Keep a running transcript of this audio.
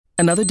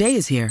Another day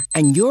is here,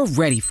 and you're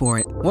ready for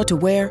it. What to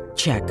wear?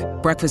 Check.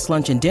 Breakfast,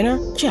 lunch, and dinner?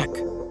 Check.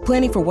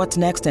 Planning for what's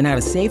next and how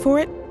to save for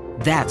it?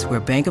 That's where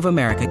Bank of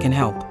America can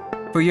help.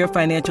 For your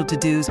financial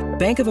to-dos,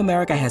 Bank of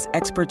America has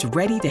experts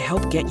ready to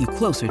help get you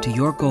closer to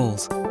your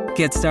goals.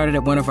 Get started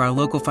at one of our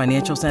local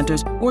financial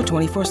centers or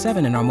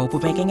 24/7 in our mobile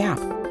banking app.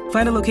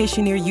 Find a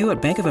location near you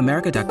at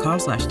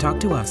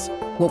bankofamerica.com/talktous.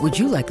 What would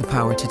you like the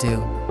power to do?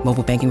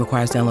 Mobile banking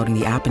requires downloading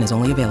the app and is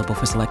only available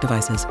for select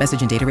devices.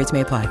 Message and data rates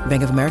may apply.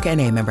 Bank of America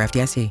N.A., member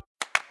FDIC.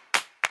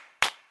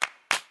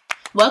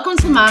 Welcome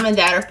to Mom and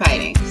Dad Are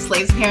Fighting,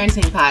 Slate's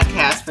parenting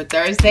podcast for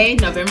Thursday,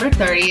 November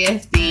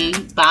 30th, the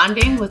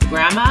Bonding with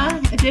Grandma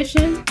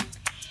edition.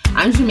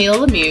 I'm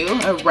Jamila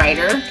Lemieux, a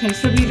writer,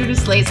 contributor to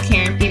Slate's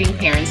Care and Feeding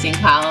Parenting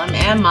column,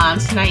 and mom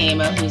to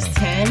Naima, who's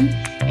 10,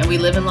 and we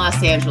live in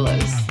Los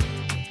Angeles.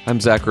 I'm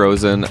Zach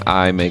Rosen.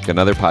 I make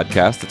another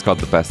podcast. It's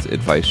called The Best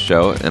Advice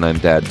Show, and I'm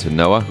dad to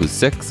Noah, who's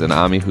 6, and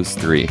Ami, who's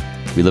 3.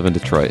 We live in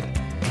Detroit.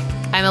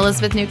 I'm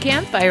Elizabeth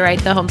Newcamp. I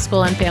write the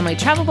homeschool and family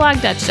travel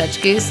blog, Dutch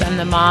Goose. I'm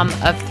the mom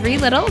of 3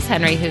 littles,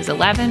 Henry, who's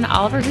 11,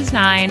 Oliver, who's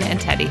 9, and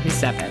Teddy, who's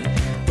 7.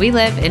 We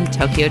live in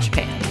Tokyo,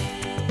 Japan.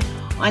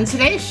 On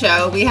today's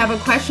show, we have a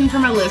question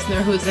from a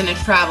listener who's in a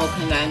travel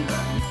conundrum.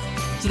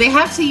 Do they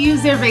have to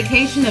use their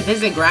vacation to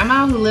visit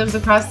grandma who lives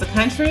across the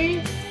country?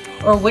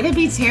 Or would it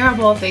be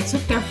terrible if they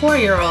took their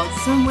 4-year-old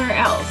somewhere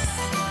else?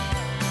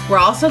 We're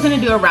also going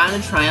to do a round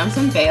of triumphs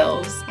and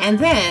fails. And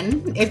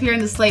then, if you're in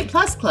the Slate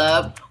Plus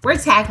Club, we're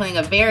tackling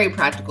a very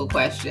practical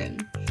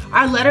question.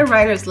 Our letter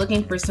writer is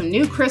looking for some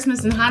new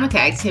Christmas and Hanukkah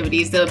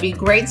activities that would be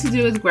great to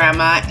do with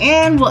grandma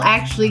and will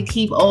actually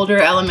keep older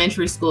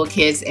elementary school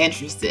kids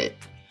interested.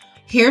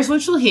 Here's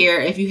what you'll hear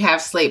if you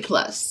have Slate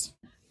Plus.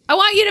 I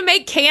want you to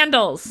make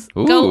candles.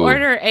 Ooh. Go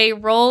order a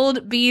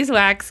rolled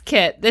beeswax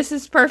kit. This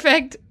is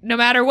perfect no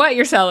matter what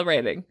you're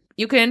celebrating.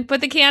 You can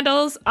put the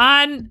candles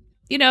on,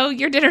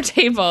 your dinner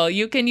table.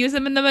 You can use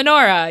them in the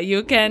menorah.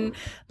 You can,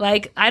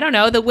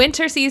 the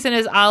winter season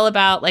is all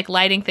about,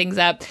 lighting things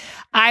up.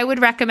 I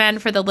would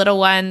recommend for the little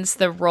ones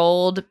the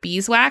rolled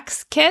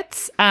beeswax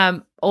kits.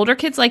 Older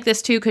kids like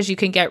this too because you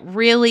can get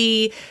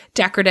really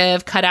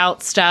decorative, cut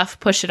out stuff,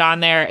 push it on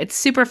there. It's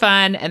super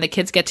fun, and the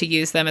kids get to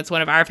use them. It's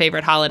one of our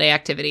favorite holiday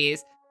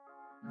activities.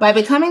 By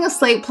becoming a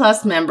Slate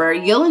Plus member,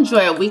 you'll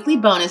enjoy a weekly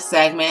bonus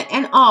segment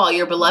and all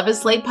your beloved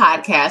Slate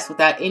podcasts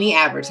without any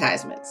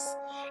advertisements.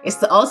 It's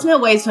the ultimate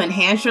way to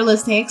enhance your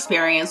listening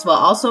experience while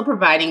also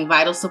providing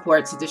vital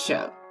support to the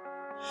show.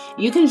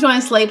 You can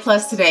join Slate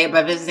Plus today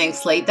by visiting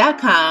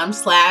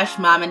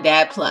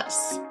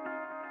slate.com/momanddadplus.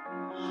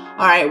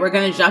 All right, we're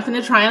going to jump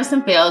into triumphs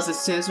and fails as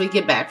soon as we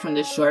get back from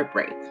this short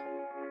break.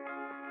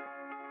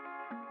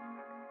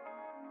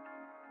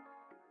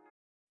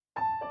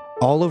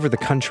 All over the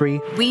country,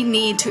 we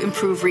need to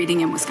improve reading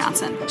in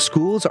Wisconsin.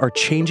 Schools are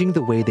changing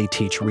the way they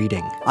teach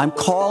reading. I'm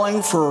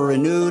calling for a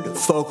renewed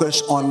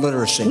focus on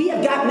literacy. We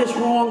have gotten this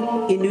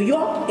wrong in New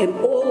York and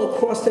all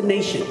across the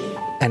nation.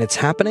 And it's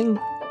happening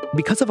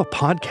because of a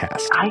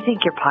podcast. I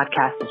think your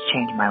podcast has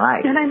changed my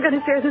life. And I'm going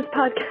to share this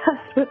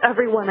podcast with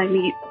everyone I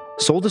meet.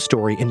 Sold a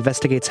Story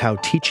investigates how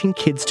teaching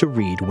kids to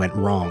read went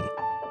wrong.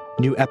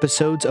 New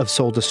episodes of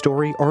Sold a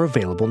Story are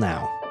available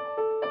now.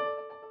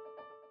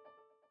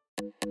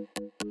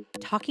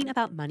 Talking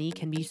about money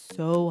can be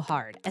so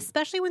hard,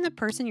 especially when the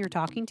person you're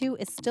talking to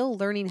is still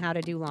learning how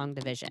to do long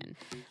division.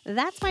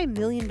 That's why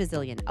Million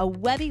Bazillion, a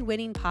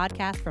Webby-winning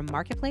podcast from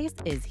Marketplace,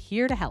 is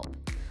here to help.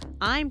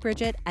 I'm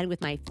Bridget, and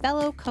with my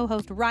fellow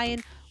co-host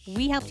Ryan,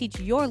 we help teach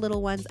your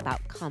little ones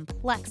about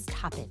complex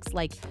topics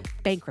like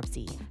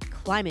bankruptcy,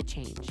 climate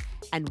change,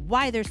 and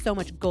why there's so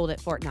much gold at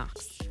Fort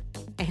Knox,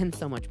 and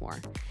so much more.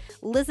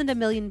 Listen to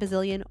Million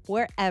Bazillion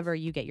wherever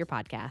you get your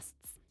podcasts.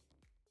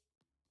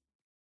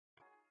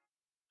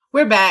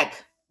 We're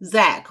back.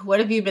 Zach, what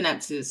have you been up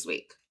to this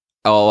week?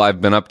 Oh,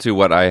 I've been up to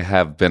what I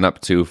have been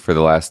up to for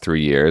the last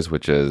 3 years,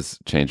 which is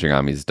changing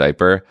Ami's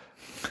diaper.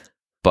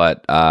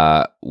 But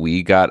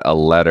we got a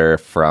letter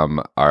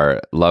from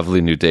our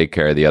lovely new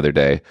daycare the other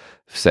day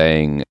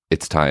saying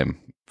it's time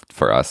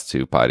for us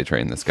to potty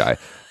train this guy.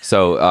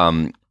 So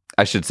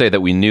I should say that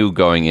we knew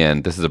going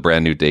in, this is a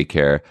brand new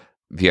daycare.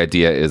 The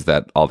idea is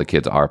that all the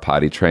kids are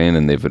potty trained,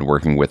 and they've been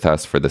working with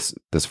us for this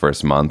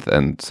first month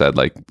and said,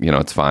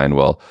 it's fine.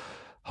 We'll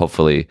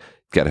hopefully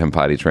get him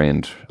potty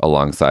trained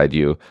alongside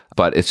you.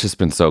 But it's just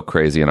been so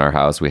crazy in our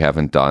house. We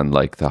haven't done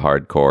the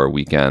hardcore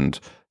weekend,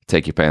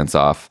 take your pants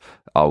off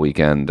all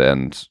weekend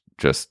and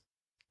just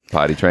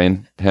potty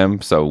train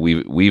him. So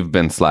we've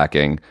been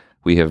slacking.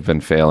 We have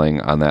been failing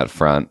on that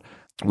front.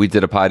 We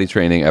did a potty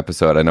training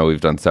episode. I know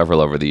we've done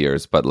several over the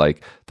years, but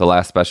the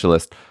last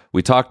specialist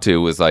we talked to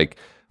was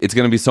it's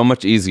going to be so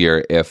much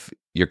easier if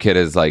your kid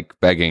is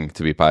begging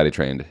to be potty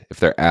trained, if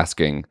they're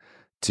asking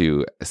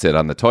to sit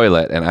on the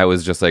toilet. And I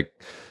was just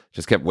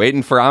kept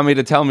waiting for Ami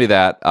to tell me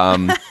that,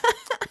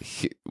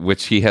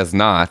 which he has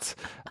not.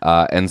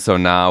 And so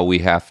now we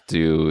have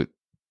to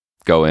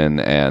go in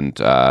and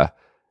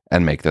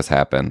make this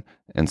happen.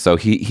 And so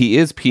he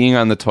is peeing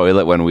on the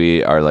toilet when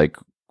we are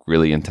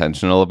really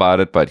intentional about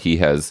it, but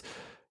he's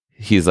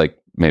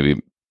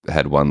maybe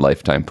had one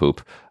lifetime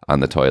poop on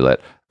the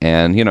toilet.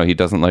 And, you know, he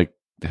doesn't like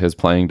his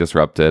playing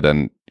disrupted,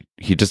 and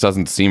he just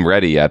doesn't seem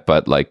ready yet,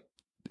 but like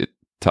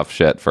tough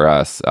shit for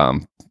us.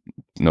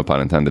 No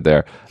pun intended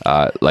there.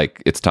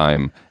 Like it's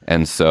time.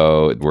 And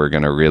so we're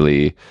going to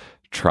really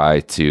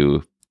try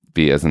to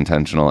be as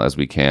intentional as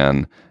we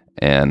can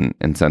and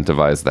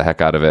incentivize the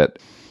heck out of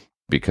it,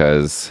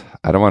 because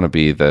I don't want to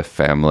be the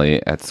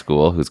family at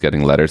school who's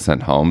getting letters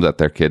sent home that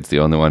their kid's the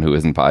only one who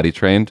isn't potty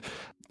trained.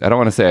 I don't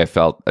want to say I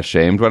felt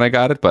ashamed when I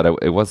got it, but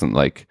it wasn't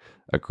like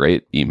a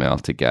great email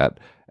to get.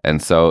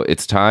 And so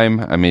it's time.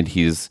 I mean,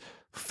 he's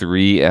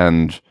 3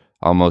 and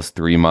almost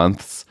 3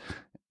 months,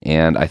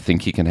 and I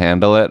think he can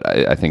handle it.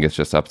 I think it's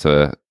just up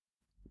to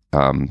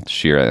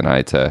Shira and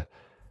I to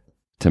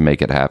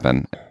make it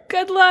happen.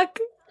 Good luck.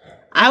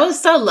 I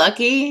was so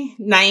lucky.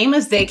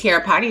 Naima's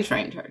daycare potty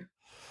trained her.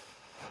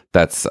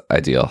 That's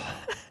ideal.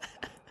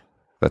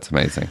 That's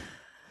amazing.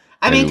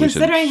 I Maybe mean,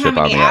 considering how ship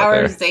many Ami out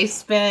there. hours they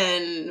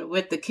spend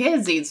with the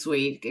kids each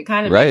week, it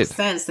kind of Right. makes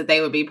sense that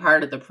they would be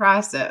part of the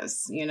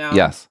process, you know?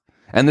 Yes.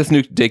 And this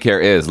new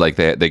daycare is like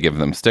they give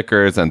them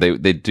stickers, and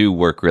they do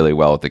work really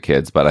well with the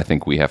kids, but I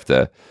think we have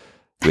to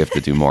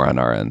do more on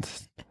our end.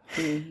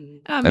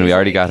 And we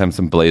already got him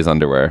some Blaze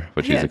underwear,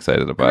 which he's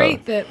excited about.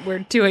 Great that we're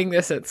doing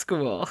this at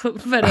school,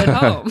 but at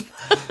home.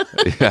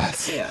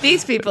 Yes. Yeah.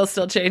 These people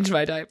still change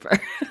my diaper.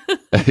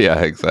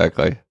 Yeah,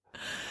 exactly.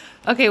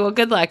 Okay, well,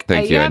 good luck.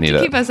 Thank you, You have to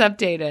Anita. keep us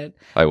updated.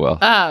 I will.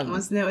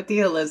 Wasn't it with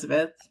you,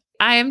 Elizabeth?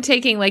 I am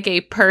taking like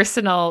a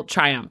personal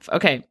triumph.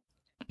 Okay.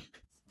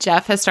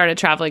 Jeff has started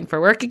traveling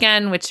for work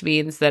again, which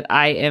means that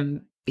I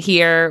am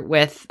here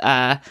with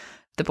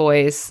the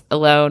boys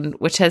alone,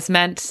 which has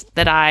meant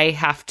that I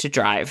have to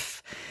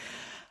drive.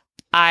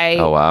 I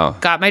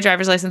got my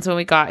driver's license when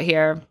we got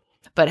here,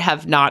 but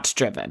have not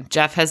driven.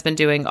 Jeff has been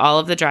doing all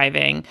of the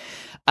driving.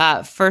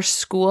 For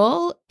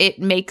school, it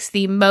makes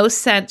the most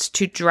sense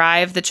to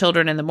drive the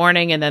children in the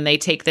morning, and then they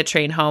take the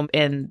train home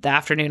in the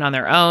afternoon on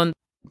their own.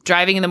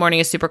 Driving in the morning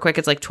is super quick.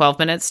 It's like 12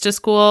 minutes to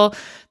school.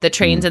 The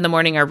trains in the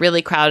morning are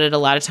really crowded. A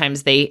lot of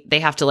times they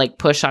have to like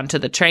push onto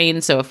the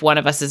train. So if one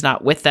of us is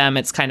not with them,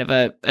 it's kind of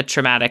a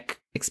traumatic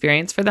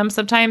experience for them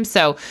sometimes.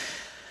 So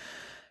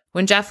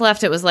when Jeff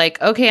left, it was like,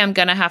 okay, I'm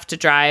going to have to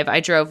drive. I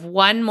drove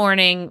one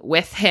morning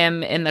with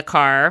him in the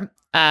car,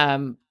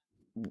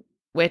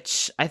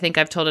 which I think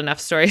I've told enough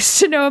stories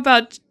to know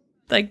about,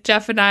 like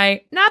Jeff and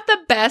I. Not the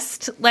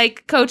best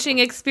like coaching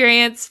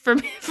experience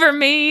for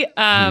me.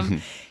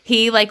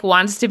 He like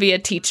wants to be a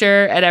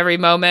teacher at every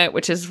moment,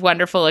 which is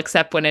wonderful,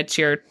 except when it's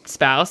your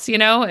spouse, you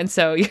know? And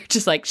so you're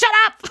just like, shut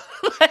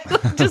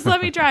up, just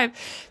let me drive.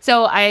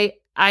 So I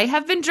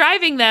have been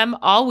driving them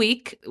all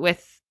week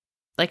with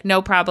like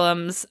no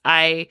problems.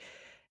 I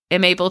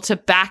am able to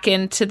back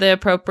into the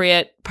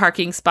appropriate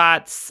parking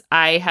spots.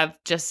 I have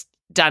just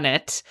done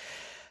it.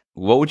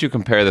 What would you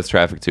compare this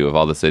traffic to of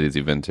all the cities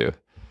you've been to?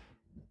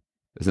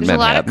 Is it There's Manhattan? a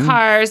lot of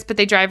cars, but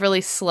they drive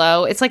really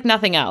slow. It's like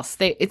nothing else.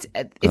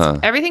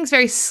 Everything's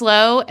very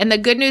slow. And the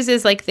good news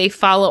is like they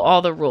follow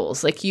all the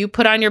rules. Like you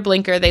put on your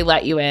blinker, they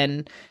let you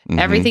in. Mm-hmm.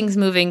 Everything's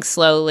moving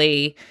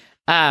slowly.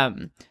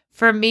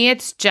 For me,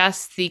 it's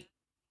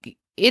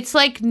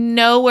like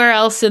nowhere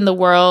else in the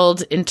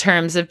world in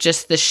terms of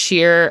just the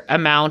sheer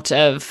amount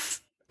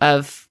of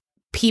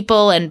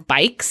people and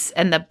bikes.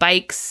 And the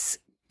bikes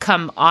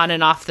come on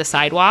and off the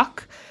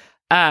sidewalk.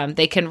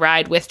 They can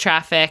ride with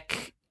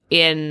traffic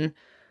in,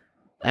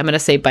 I'm going to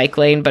say bike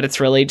lane, but it's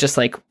really just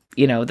like,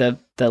 you know, the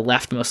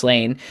leftmost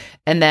lane.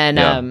 And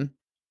then,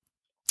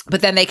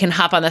 but then they can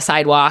hop on the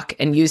sidewalk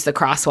and use the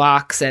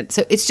crosswalks. And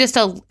so it's just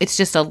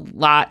a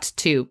lot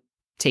to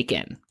take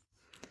in.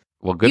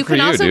 Well, good for you,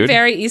 You can also dude.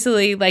 very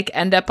easily like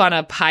end up on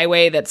a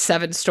highway that's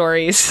 7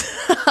 stories,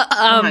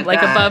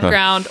 like above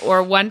ground.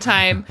 Or one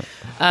time,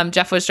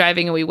 Jeff was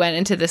driving and we went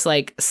into this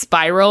like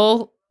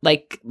spiral,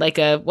 like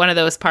one of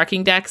those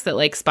parking decks that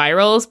like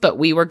spirals, but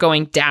we were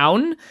going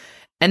down,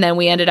 and then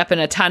we ended up in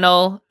a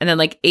tunnel, and then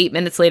like 8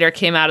 minutes later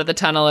came out of the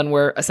tunnel and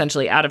we're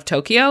essentially out of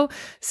Tokyo.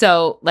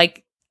 So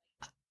like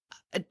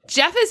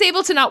Jeff is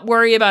able to not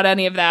worry about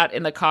any of that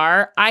in the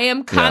car. I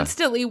am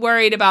constantly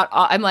worried about,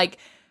 I'm like,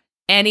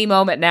 any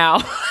moment now,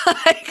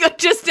 I could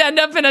just end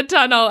up in a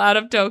tunnel out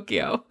of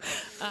Tokyo.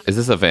 Is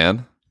this a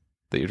van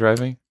that you're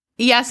driving?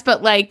 Yes,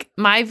 but like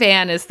my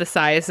van is the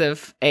size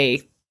of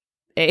a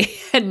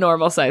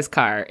normal size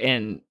car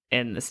in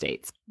the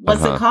States.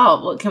 What's it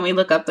called? Well, can we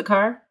look up the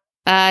car?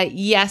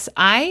 Yes,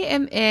 I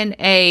am in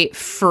a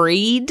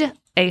Freed,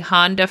 a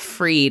Honda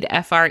Freed,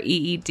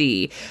 Freed.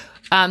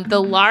 The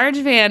large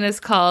van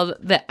is called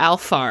the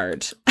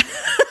Alphard.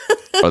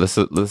 Oh, this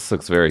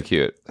looks very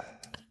cute.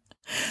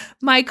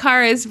 My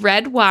car is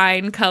red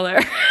wine color.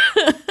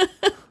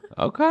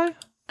 Okay.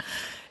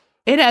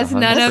 It has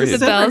none of the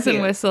Super bells and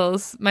cute.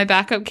 whistles. My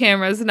backup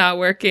camera is not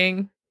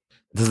working.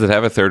 Does it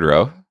have a third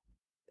row?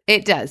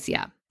 It does,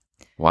 yeah.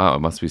 Wow,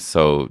 it must be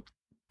so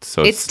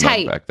It's snug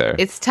tight. back there.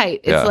 It's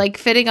tight. Yeah. It's like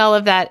fitting all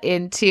of that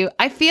into,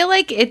 I feel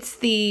like it's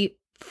the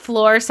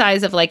floor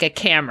size of like a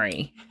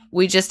Camry.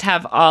 We just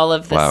have all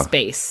of the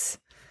space.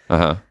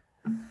 Uh-huh.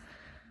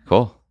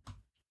 Cool.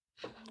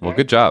 Well,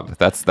 good job.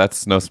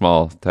 That's no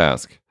small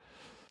task.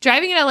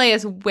 Driving in LA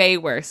is way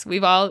worse. We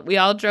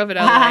all drove in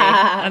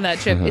LA on that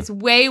trip. It's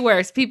way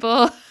worse.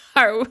 People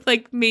are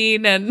like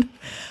mean, and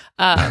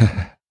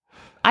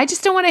I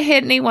just don't want to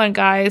hit anyone,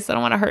 guys. I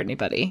don't want to hurt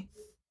anybody.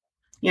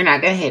 You're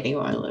not gonna hit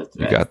anyone,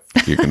 Elizabeth.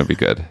 You're gonna be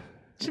good.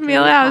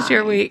 Jamila, how's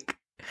your week?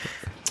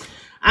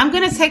 I'm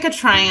gonna take a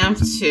triumph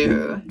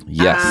too.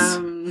 Yes.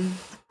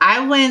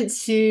 I went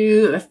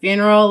to a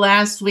funeral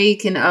last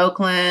week in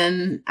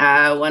Oakland.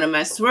 One of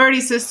my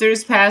sorority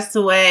sisters passed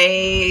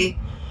away.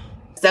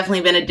 It's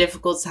definitely been a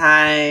difficult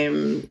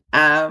time,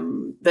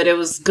 but it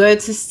was good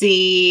to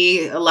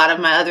see a lot of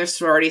my other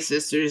sorority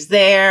sisters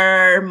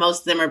there. Most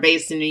of them are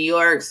based in New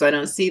York, so I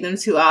don't see them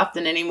too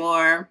often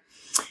anymore.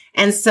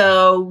 And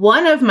so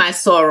one of my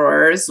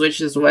sorors, which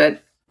is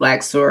what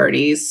Black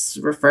sororities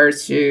refer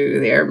to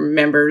their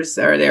members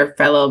or their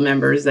fellow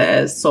members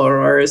as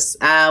sorors.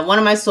 One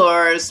of my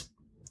sorors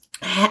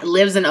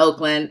lives in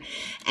Oakland,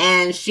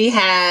 and she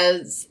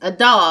has a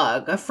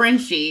dog, a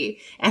Frenchie,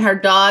 and her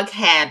dog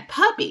had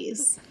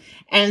puppies.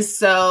 And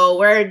so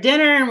we're at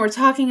dinner and we're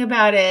talking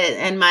about it.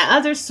 And my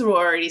other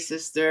sorority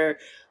sister,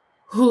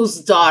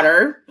 whose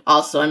daughter,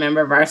 also a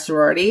member of our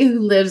sorority, who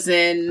lives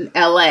in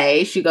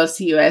LA, she goes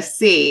to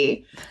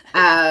USC.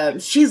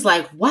 She's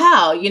like,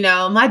 wow,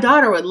 my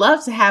daughter would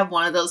love to have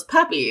one of those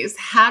puppies.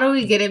 How do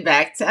we get it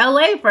back to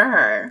LA for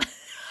her?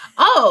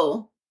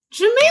 Oh,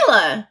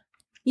 Jamila,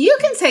 you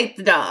can take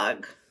the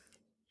dog.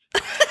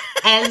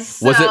 And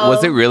so,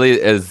 was it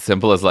really as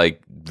simple as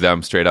like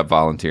them straight up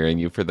volunteering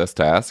you for this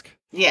task?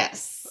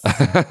 Yes.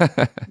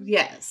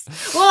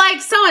 Yes. Well,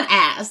 like someone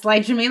asked,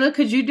 like, Jamila,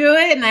 could you do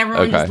it? And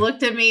everyone just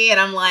looked at me, and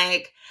I'm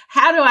like,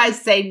 how do I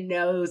say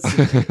no to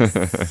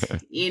this?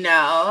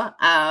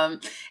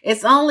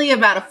 It's only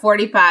about a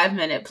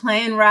 45-minute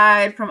plane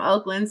ride from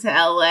Oakland to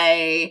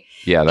LA.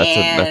 Yeah,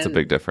 that's a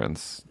big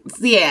difference.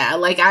 Yeah,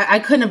 like I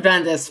couldn't have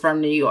done this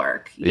from New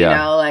York. You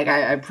know, like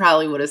I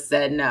probably would have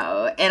said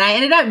no. And I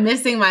ended up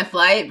missing my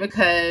flight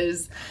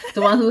because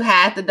the one who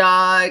had the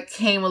dog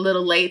came a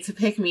little late to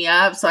pick me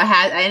up. So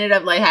I ended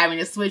up like having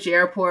to switch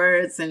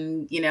airports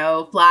and,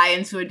 fly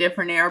into a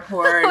different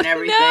airport and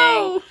everything.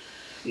 No.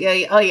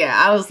 Yeah. Oh, yeah.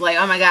 I was like,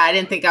 oh, my God, I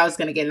didn't think I was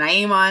going to get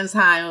Naeem on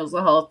time. It was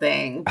the whole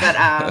thing.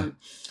 But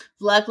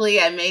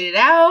luckily, I made it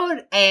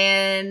out.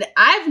 And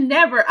I'm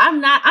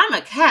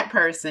a cat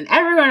person.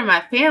 Everyone in my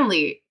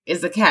family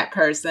is a cat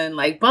person.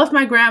 Like both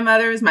my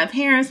grandmothers, my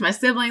parents, my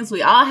siblings,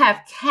 we all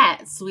have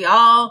cats. We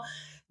all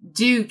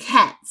do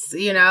cats,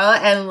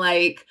 and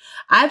like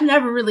I've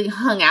never really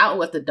hung out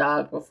with a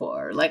dog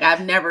before. Like I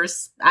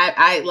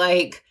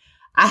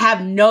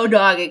have no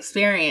dog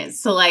experience.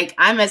 So like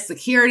I'm at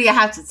security. I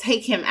have to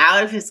take him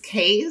out of his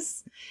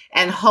case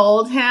and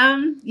hold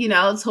him,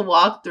 to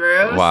walk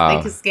through. Wow. So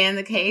they can scan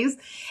the case.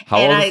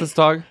 How old is this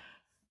dog?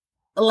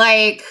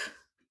 Like,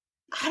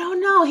 I don't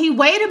know. He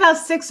weighed about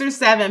 6 or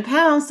 7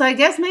 pounds. So I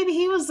guess maybe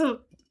he was a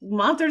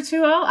month or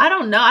two old. I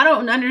don't know. I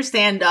don't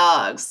understand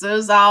dogs. So it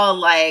was all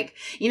like,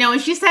 when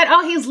she said,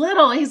 oh, he's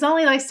little, he's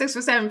only like 6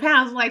 or 7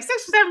 pounds. I'm like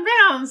 6 or 7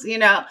 pounds,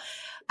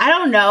 I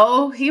don't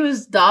know. He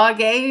was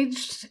dog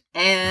aged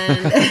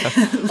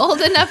and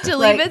old enough to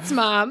leave its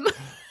mom.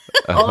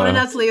 Old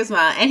enough to leave his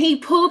mom. And he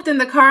pooped in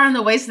the car on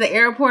the way to the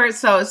airport.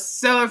 So I was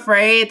so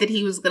afraid that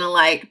he was going to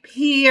like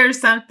pee or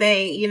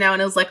something,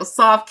 and it was like a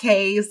soft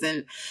case.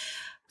 And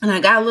I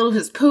got a little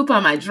his poop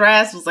on my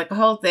dress. It was like a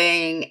whole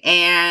thing.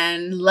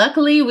 And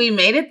luckily we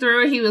made it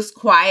through. He was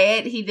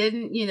quiet. He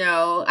didn't,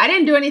 I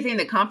didn't do anything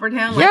to comfort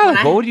him.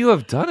 Like, what would you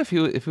have done if he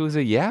was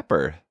a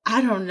yapper?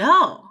 I don't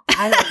know.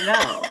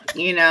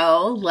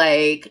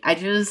 Like I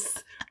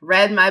just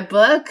read my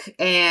book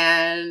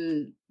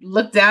and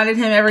looked down at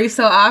him every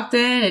so often,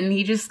 and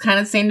he just kind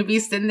of seemed to be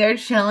sitting there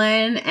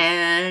chilling.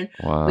 And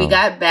we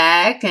got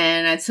back,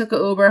 and I took an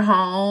Uber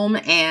home,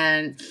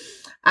 and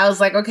I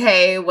was like,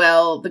 okay,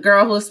 well, the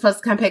girl who was supposed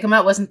to come pick him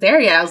up wasn't there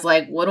yet. I was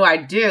like, what do I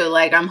do?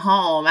 Like, I'm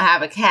home. I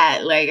have a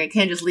cat. Like, I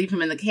can't just leave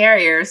him in the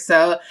carrier.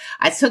 So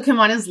I took him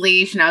on his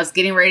leash, and I was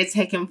getting ready to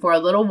take him for a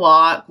little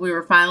walk. We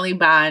were finally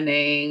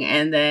bonding.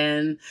 And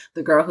then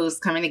the girl who was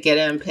coming to get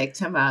him picked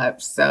him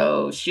up.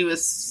 So she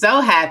was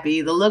so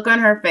happy. The look on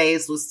her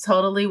face was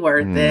totally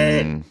worth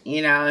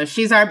it.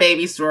 She's our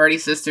baby sorority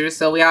sister.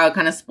 So we all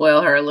kind of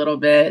spoil her a little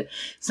bit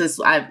since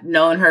I've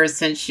known her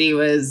since she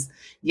was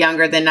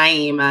younger than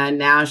Naima, and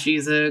now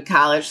she's a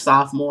college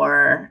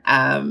sophomore,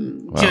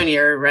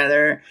 junior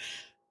rather.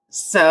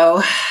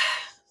 So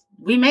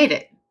we made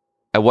it.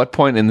 At what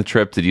point in the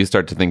trip did you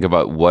start to think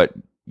about what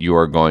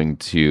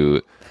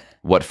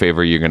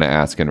favor you're going to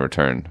ask in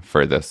return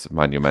for this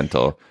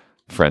monumental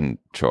friend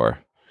chore?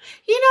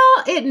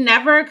 It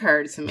never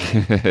occurred to me.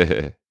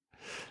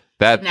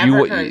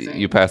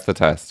 You passed the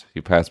test.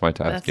 You passed my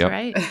test. That's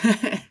right.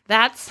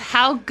 That's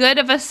how good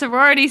of a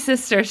sorority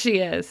sister she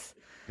is.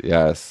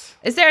 Yes.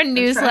 Is there a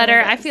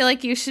newsletter? I feel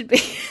like you should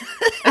be.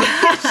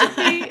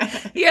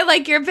 You're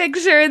like your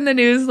picture in the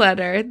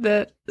newsletter,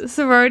 the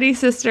sorority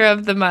sister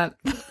of the month.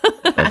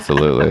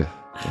 Absolutely.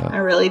 Yeah. I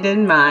really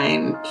didn't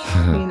mind.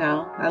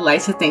 I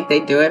like to think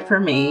they do it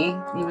for me,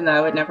 even though I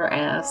would never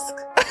ask.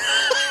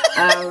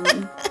 All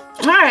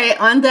right,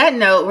 on that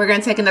note, we're going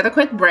to take another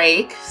quick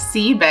break.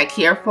 See you back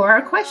here for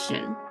our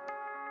question.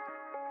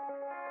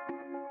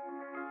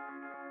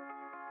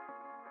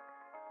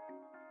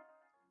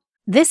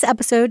 This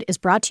episode is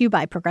brought to you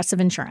by Progressive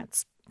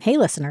Insurance. Hey,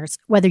 listeners,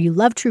 whether you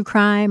love true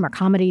crime or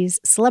comedies,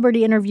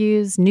 celebrity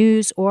interviews,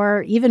 news,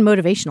 or even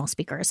motivational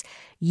speakers,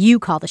 you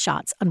call the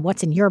shots on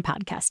what's in your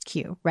podcast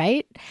queue,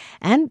 right?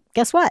 And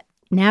guess what?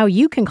 Now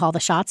you can call the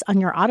shots on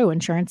your auto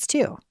insurance,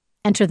 too.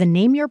 Enter the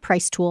Name Your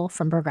Price tool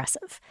from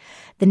Progressive.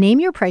 The Name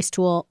Your Price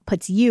tool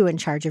puts you in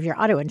charge of your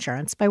auto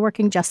insurance by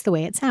working just the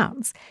way it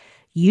sounds.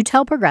 You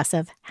tell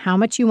Progressive how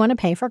much you want to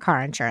pay for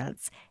car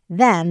insurance.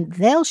 Then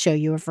they'll show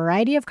you a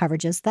variety of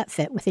coverages that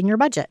fit within your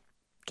budget,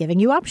 giving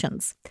you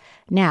options.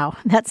 Now,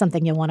 that's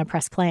something you'll want to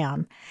press play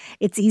on.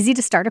 It's easy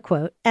to start a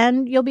quote,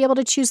 and you'll be able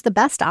to choose the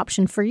best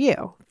option for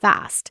you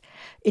fast.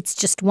 It's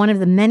just one of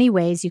the many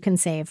ways you can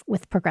save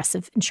with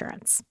Progressive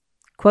Insurance.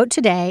 Quote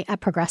today at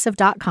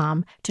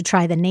Progressive.com to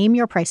try the Name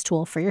Your Price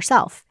tool for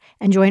yourself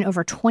and join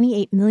over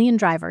 28 million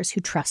drivers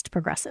who trust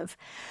Progressive.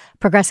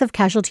 Progressive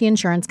Casualty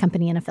Insurance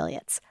Company and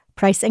Affiliates.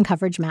 Price and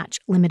coverage match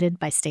limited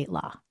by state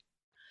law.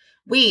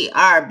 We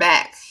are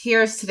back.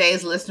 Here's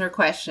today's listener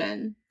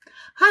question.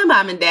 Hi,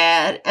 Mom and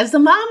Dad. As the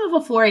mom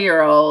of a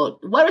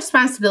 4-year-old, what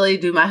responsibility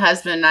do my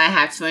husband and I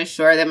have to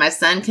ensure that my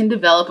son can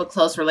develop a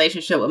close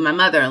relationship with my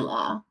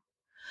mother-in-law?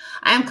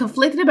 I am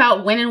conflicted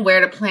about when and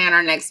where to plan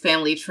our next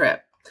family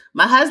trip.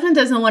 My husband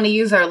doesn't want to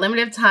use our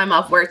limited time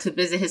off work to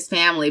visit his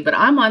family, but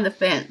I'm on the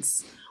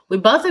fence. We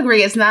both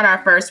agree it's not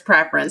our first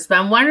preference, but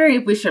I'm wondering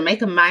if we should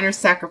make a minor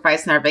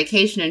sacrifice in our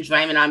vacation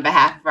enjoyment on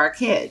behalf of our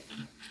kid.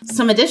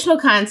 Some additional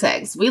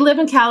context. We live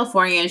in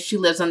California and she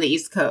lives on the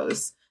East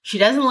Coast. She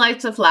doesn't like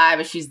to fly,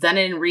 but she's done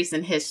it in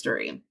recent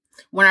history.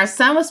 When our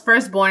son was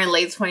first born in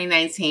late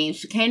 2019,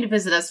 she came to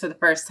visit us for the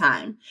first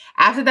time.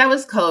 After that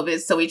was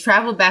COVID, so we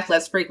traveled back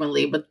less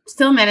frequently, but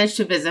still managed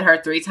to visit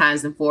her 3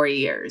 times in 4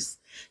 years.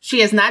 She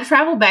has not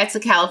traveled back to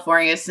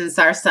California since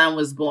our son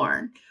was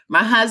born.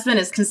 My husband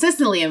has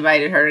consistently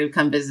invited her to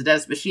come visit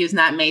us, but she has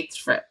not made the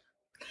trip.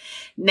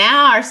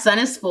 Now our son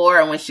is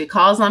 4, and when she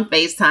calls on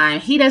FaceTime,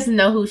 he doesn't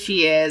know who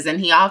she is, and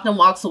he often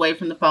walks away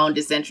from the phone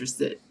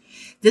disinterested.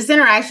 This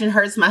interaction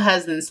hurts my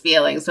husband's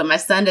feelings, but my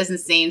son doesn't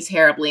seem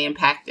terribly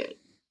impacted.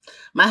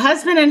 My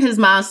husband and his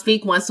mom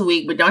speak once a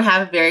week, but don't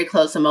have a very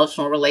close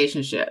emotional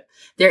relationship.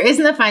 There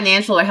isn't a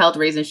financial or health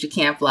reason she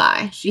can't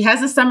fly. She has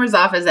the summers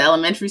off as an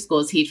elementary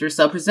school teacher,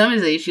 so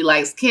presumably she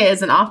likes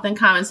kids and often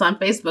comments on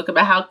Facebook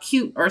about how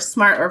cute or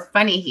smart or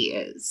funny he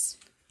is.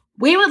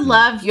 We would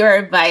love your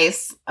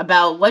advice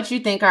about what you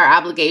think our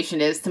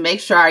obligation is to make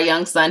sure our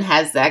young son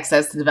has the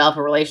access to develop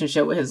a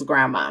relationship with his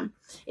grandma.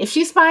 If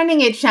she's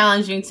finding it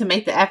challenging to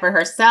make the effort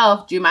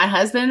herself, do my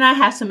husband and I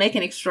have to make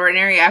an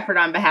extraordinary effort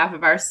on behalf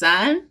of our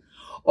son?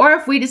 Or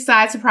if we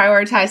decide to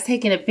prioritize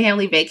taking a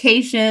family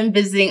vacation,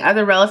 visiting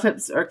other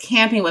relatives, or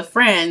camping with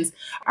friends,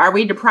 are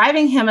we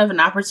depriving him of an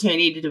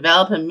opportunity to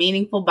develop a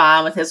meaningful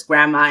bond with his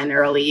grandma in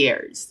early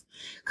years?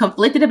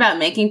 Conflicted about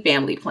making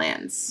family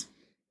plans.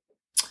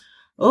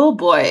 Oh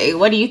boy,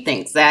 what do you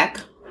think, Zach?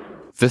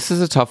 This is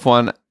a tough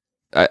one.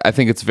 I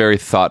think it's very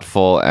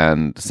thoughtful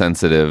and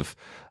sensitive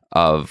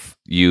of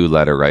you,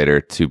 letter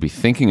writer, to be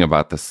thinking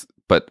about this.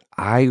 But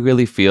I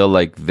really feel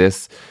like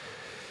this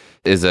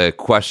is a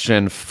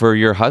question for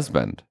your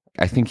husband.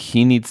 I think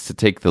he needs to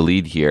take the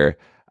lead here.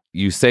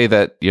 You say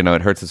that,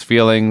 it hurts his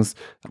feelings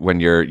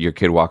when your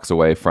kid walks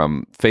away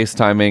from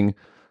FaceTiming.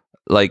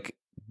 Like,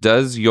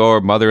 does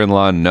your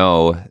mother-in-law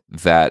know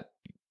that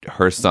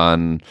her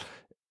son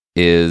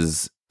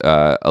is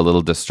a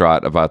little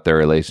distraught about their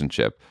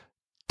relationship?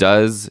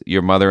 Does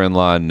your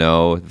mother-in-law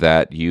know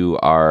that you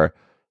are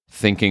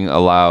thinking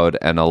aloud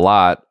and a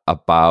lot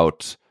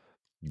about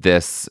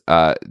this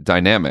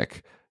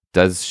dynamic?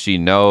 Does she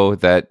know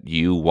that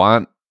you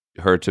want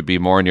her to be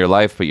more in your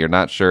life, but you're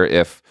not sure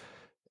if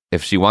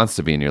she wants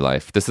to be in your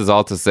life? This is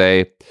all to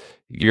say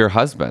your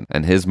husband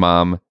and his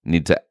mom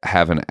need to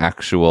have an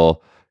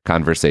actual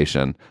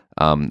conversation,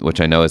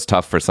 which I know is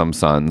tough for some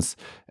sons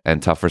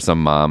and tough for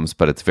some moms,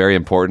 but it's very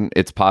important.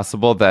 It's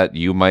possible that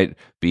you might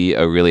be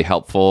a really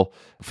helpful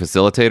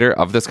facilitator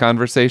of this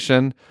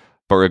conversation,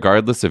 but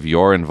regardless of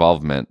your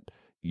involvement,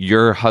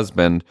 your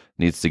husband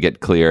needs to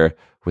get clear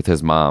with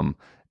his mom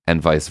and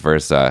vice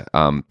versa,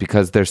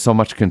 because there's so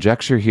much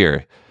conjecture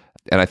here.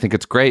 And I think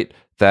it's great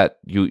that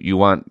you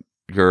want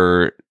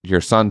your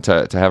son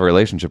to have a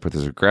relationship with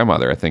his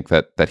grandmother. I think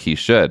that he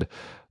should.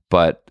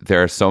 But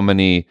there are so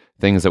many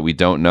things that we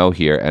don't know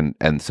here,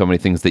 and so many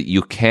things that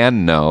you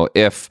can know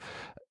if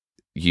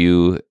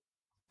you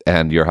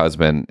and your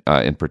husband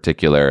in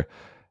particular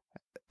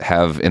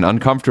have an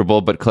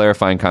uncomfortable but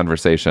clarifying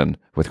conversation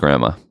with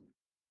grandma.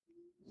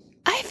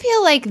 I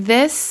feel like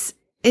this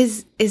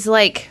is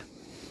like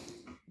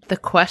the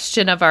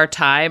question of our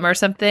time or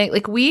something.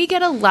 Like, we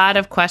get a lot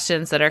of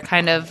questions that are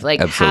kind of like,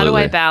 Absolutely. How do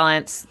I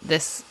balance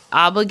this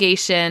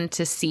obligation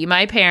to see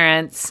my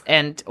parents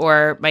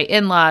or my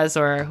in-laws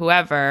or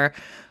whoever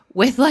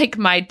with like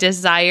my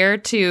desire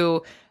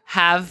to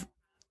have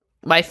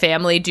my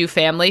family do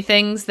family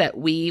things that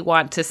we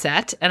want to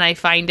set. And I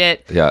find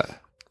it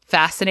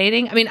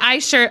fascinating. I mean,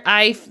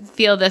 I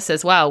feel this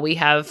as well. We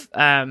have,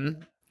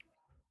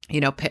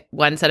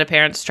 one set of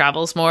parents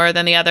travels more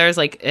than the others,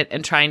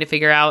 and trying to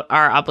figure out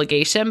our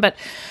obligation. But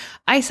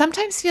I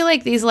sometimes feel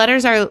like these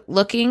letters are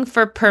looking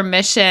for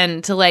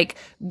permission to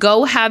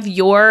go have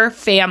your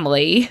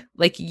family,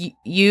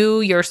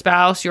 you, your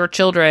spouse, your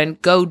children,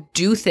 go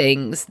do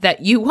things that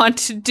you want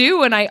to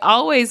do. And I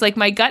always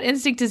my gut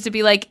instinct is to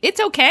be it's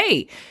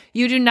okay.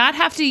 You do not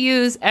have to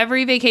use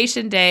every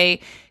vacation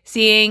day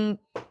seeing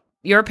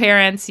your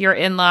parents, your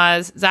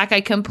in-laws. Zach,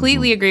 I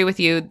completely agree with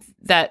you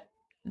that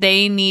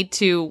they need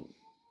to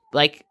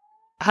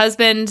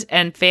husband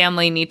and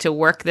family need to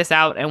work this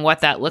out and what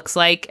that looks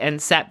like and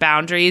set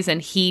boundaries.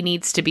 And he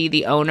needs to be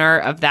the owner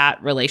of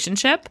that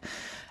relationship.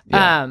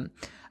 Yeah.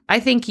 I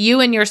think you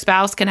and your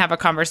spouse can have a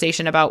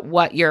conversation about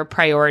what your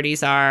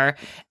priorities are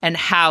and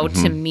how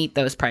to meet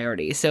those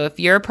priorities. So if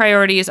your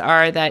priorities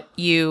are that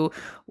you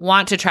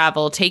want to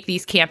travel, take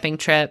these camping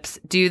trips,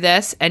 do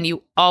this, and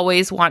you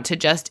always want to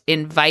just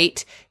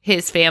invite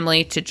his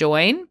family to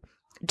join,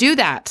 do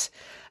that.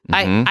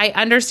 I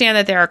understand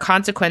that there are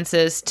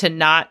consequences to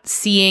not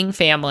seeing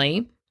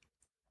family,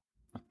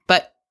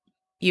 but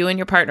you and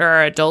your partner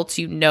are adults.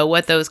 You know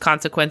what those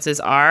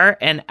consequences are.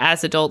 And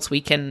as adults, we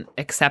can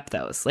accept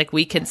those.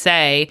 We can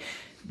say,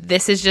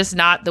 this is just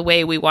not the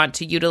way we want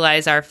to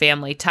utilize our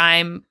family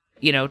time,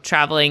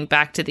 traveling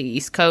back to the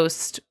East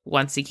Coast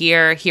once a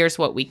year. Here's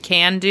what we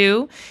can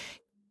do.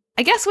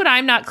 I guess what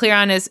I'm not clear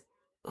on is,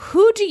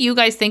 who do you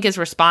guys think is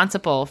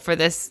responsible for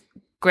this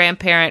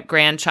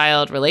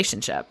grandparent-grandchild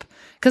relationship?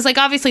 Because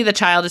obviously the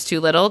child is too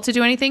little to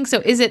do anything.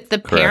 So is it the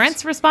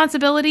parents'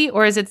 responsibility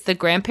or is it the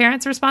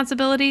grandparents'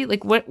 responsibility?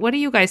 What do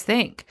you guys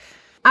think?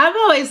 I've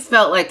always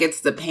felt like it's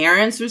the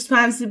parents'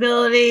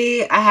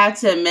 responsibility. I have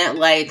to admit,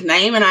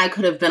 Naeem and I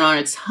could have been on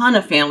a ton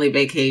of family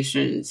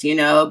vacations,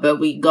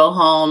 but we go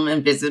home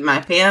and visit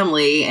my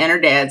family and her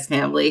dad's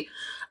family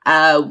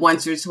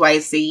once or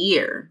twice a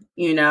year.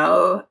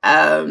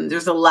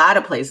 There's a lot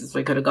of places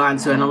we could have gone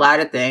to and a lot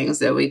of things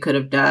that we could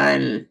have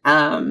done.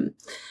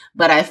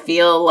 But I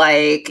feel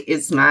like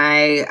it's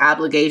my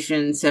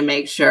obligation to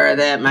make sure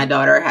that my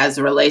daughter has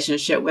a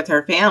relationship with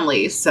her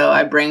family. So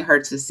I bring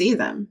her to see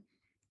them.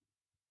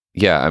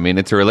 Yeah, I mean,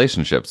 it's a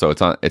relationship, so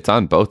it's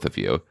on both of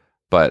you.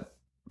 But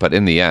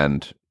in the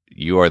end,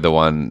 you are the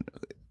one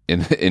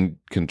in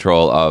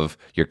control of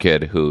your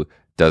kid who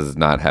does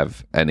not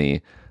have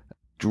any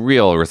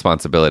real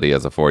responsibility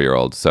as a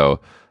 4-year-old.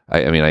 So I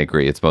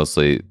agree. It's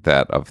mostly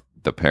that of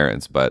the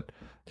parents,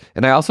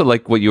 and I also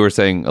like what you were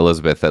saying,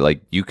 Elizabeth,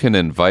 that you can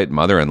invite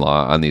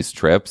mother-in-law on these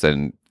trips,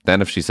 and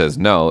then if she says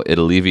no, it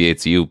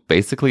alleviates you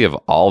basically of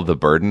all the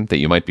burden that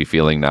you might be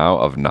feeling now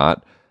of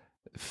not,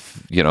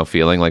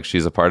 feeling like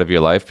she's a part of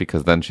your life,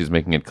 because then she's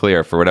making it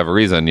clear for whatever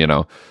reason,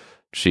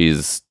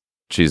 she's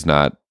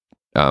not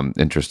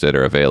interested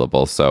or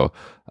available. So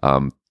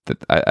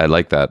I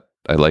like that.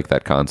 I like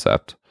that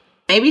concept.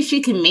 Maybe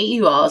she can meet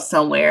you all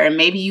somewhere and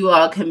maybe you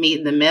all can meet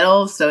in the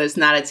middle. So it's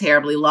not a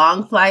terribly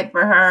long flight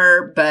for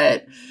her,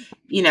 but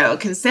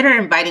consider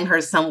inviting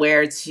her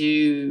somewhere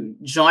to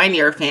join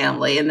your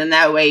family. And then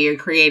that way you're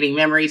creating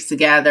memories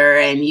together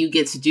and you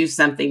get to do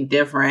something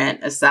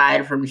different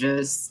aside from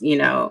just,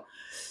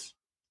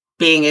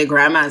 being at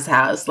grandma's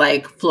house.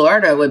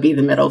 Florida would be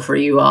the middle for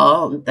you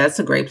all. That's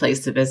a great place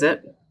to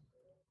visit.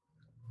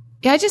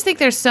 Yeah, I just think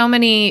there's so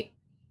many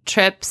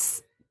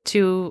trips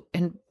to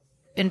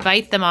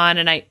invite them on.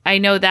 And I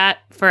know that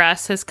for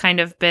us has kind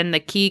of been the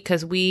key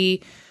because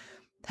we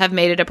have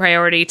made it a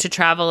priority to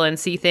travel and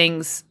see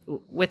things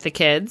with the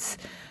kids.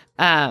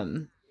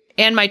 And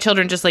my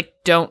children just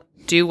don't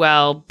do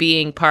well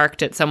being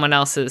parked at someone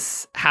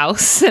else's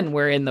house and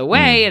we're in the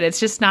way. And it's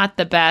just not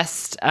the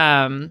best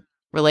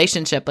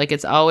relationship.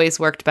 It's always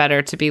worked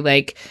better to be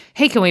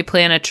hey, can we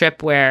plan a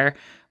trip where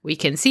we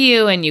can see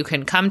you and you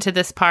can come to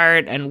this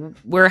part and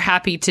we're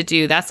happy to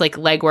do. That's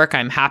legwork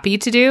I'm happy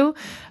to do.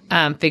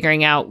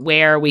 Figuring out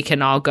where we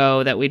can all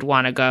go that we'd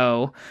want to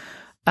go.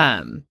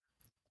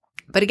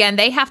 But again,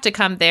 they have to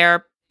come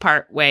their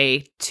part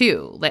way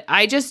too.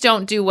 I just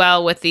don't do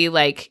well with the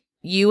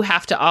you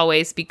have to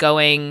always be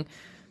going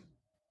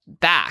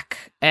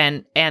back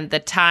and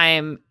the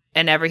time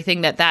and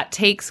everything that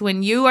takes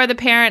when you are the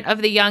parent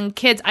of the young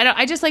kids.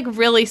 I just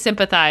really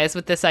sympathize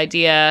with this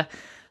idea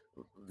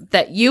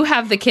that you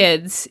have the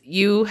kids,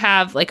 you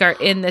have are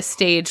in this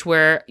stage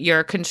where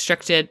you're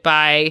constricted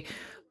by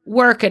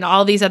work and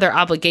all these other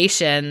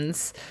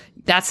obligations.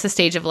 That's the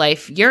stage of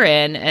life you're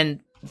in.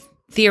 And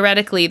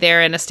theoretically,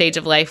 they're in a stage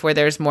of life where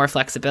there's more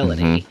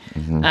flexibility.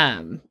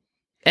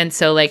 And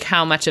so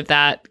how much of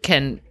that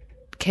can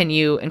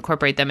you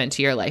incorporate them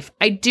into your life?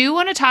 I do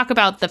want to talk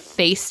about the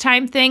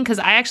FaceTime thing because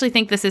I actually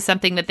think this is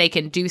something that they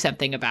can do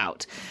something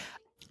about.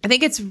 I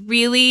think it's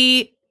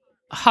really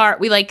hard.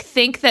 We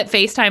think that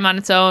FaceTime on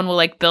its own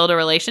will build a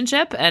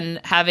relationship, and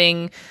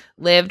having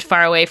lived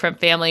far away from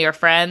family or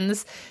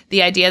friends,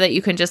 the idea that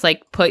you can just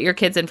put your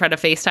kids in front of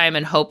FaceTime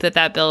and hope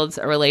that builds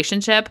a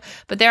relationship.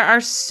 But there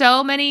are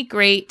so many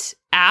great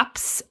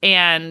apps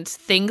and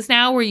things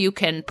now where you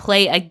can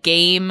play a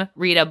game,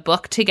 read a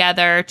book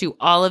together, do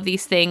all of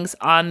these things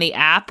on the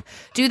app.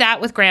 Do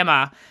that with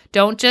grandma.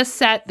 Don't just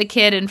set the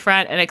kid in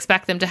front and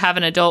expect them to have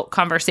an adult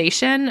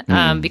conversation,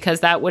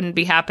 because that wouldn't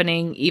be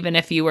happening even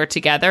if you were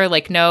together.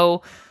 Like,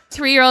 no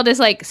 3-year-old is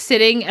like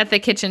sitting at the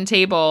kitchen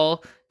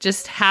table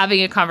just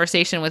having a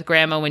conversation with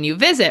grandma when you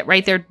visit,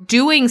 right? They're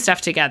doing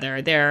stuff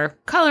together. They're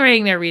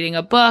coloring, they're reading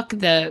a book,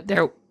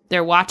 they're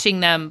watching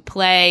them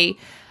play.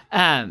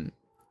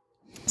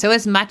 So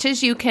as much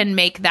as you can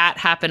make that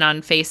happen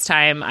on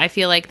FaceTime, I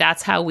feel like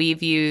that's how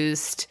we've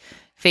used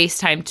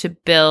FaceTime to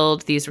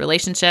build these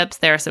relationships.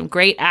 There are some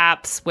great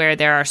apps where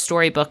there are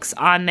storybooks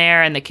on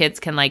there and the kids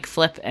can like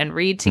flip and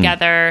read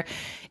together.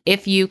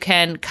 If you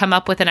can come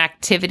up with an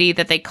activity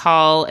that they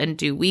call and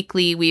do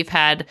weekly, we've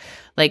had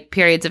like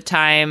periods of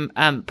time,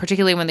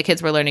 particularly when the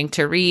kids were learning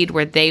to read,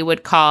 where they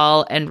would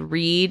call and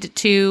read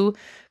to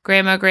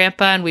grandma,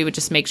 grandpa, and we would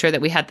just make sure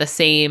that we had the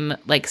same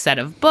like set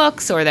of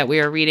books or that we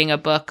were reading a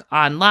book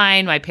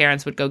online. My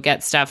parents would go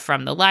get stuff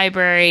from the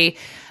library.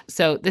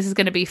 So this is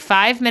going to be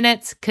 5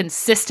 minutes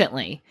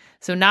consistently.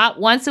 So not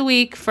once a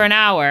week for an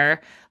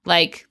hour,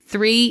 like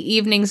 3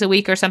 evenings a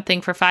week or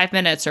something for 5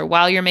 minutes, or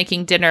while you're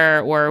making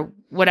dinner or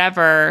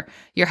whatever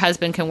your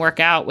husband can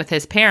work out with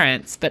his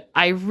parents. But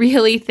I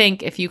really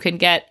think if you can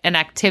get an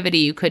activity,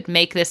 you could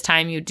make this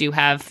time you do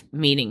have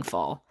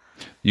meaningful.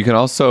 You can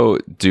also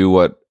do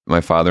what my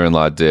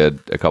father-in-law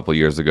did a couple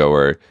years ago,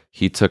 where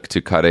he took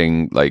to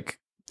cutting like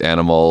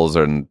animals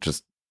and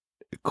just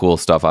cool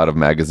stuff out of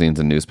magazines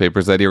and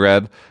newspapers that he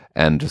read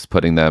and just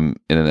putting them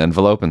in an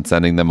envelope and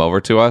sending them over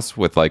to us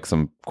with like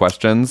some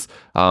questions.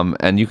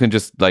 And you can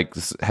just like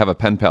have a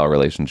pen pal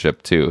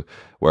relationship too,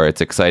 where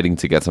it's exciting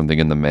to get something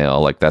in the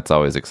mail. Like that's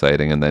always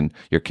exciting. And then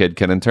your kid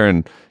can in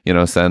turn,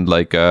 send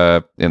like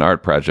an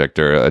art project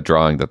or a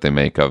drawing that they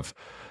make of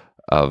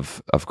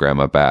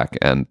grandma back,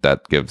 and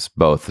that gives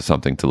both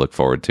something to look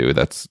forward to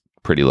that's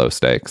pretty low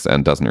stakes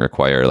and doesn't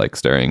require like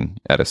staring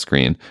at a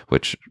screen,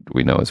 which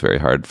we know is very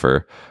hard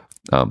for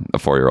a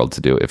 4-year-old to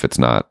do if it's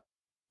not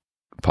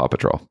Paw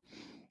Patrol.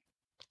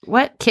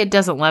 What kid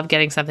doesn't love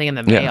getting something in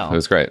the mail? Yeah, it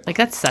was great. Like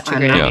that's such a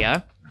great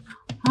idea.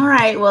 All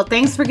right, well,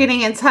 thanks for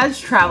getting in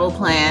touch, Travel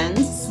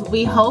Plans.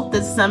 We hope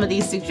that some of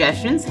these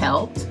suggestions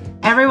helped.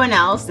 Everyone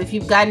else, if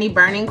you've got any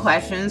burning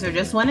questions or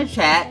just want to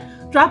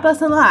chat, drop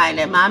us a line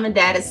at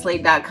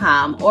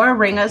momanddad@slate.com or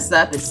ring us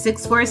up at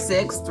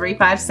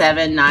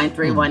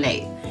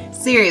 646-357-9318.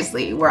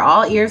 Seriously, we're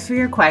all ears for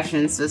your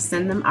questions, so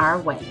send them our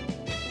way.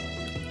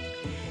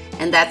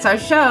 And that's our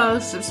show.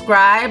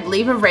 Subscribe,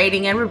 leave a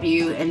rating and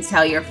review, and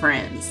tell your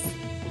friends.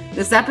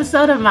 This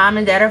episode of Mom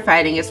and Dad Are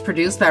Fighting is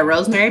produced by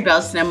Rosemary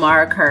Belson and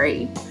Mara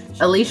Curry.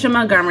 Alicia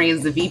Montgomery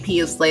is the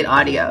VP of Slate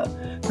Audio.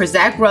 For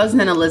Zach Rosen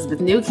and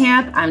Elizabeth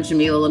Newcamp, I'm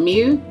Jamila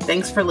Lemieux.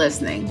 Thanks for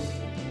listening.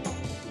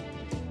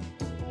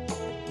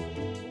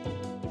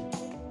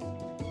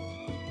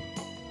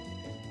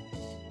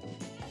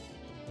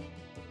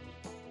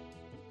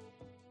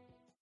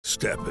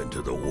 Step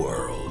into the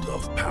world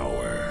of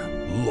power,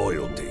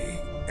 loyalty,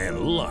 and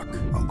luck.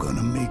 I'm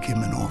gonna make him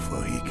an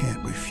offer he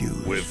can't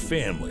refuse. With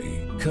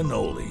family,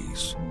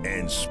 cannolis,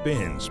 and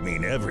spins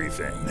mean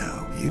everything.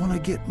 Now, you wanna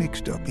get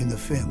mixed up in the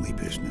family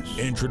business.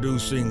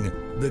 Introducing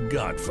The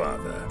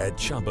Godfather at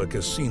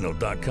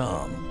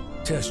ChumbaCasino.com.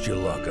 Test your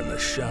luck in the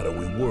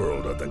shadowy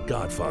world of The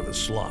Godfather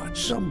slot.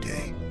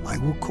 Someday, I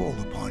will call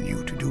upon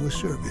you to do a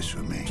service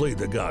for me. Play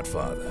The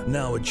Godfather,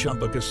 now at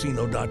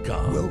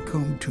ChumbaCasino.com.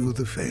 Welcome to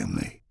the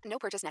family. No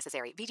purchase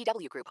necessary.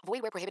 VGW Group.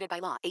 Void where prohibited by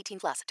law.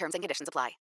 18+. Terms and conditions apply.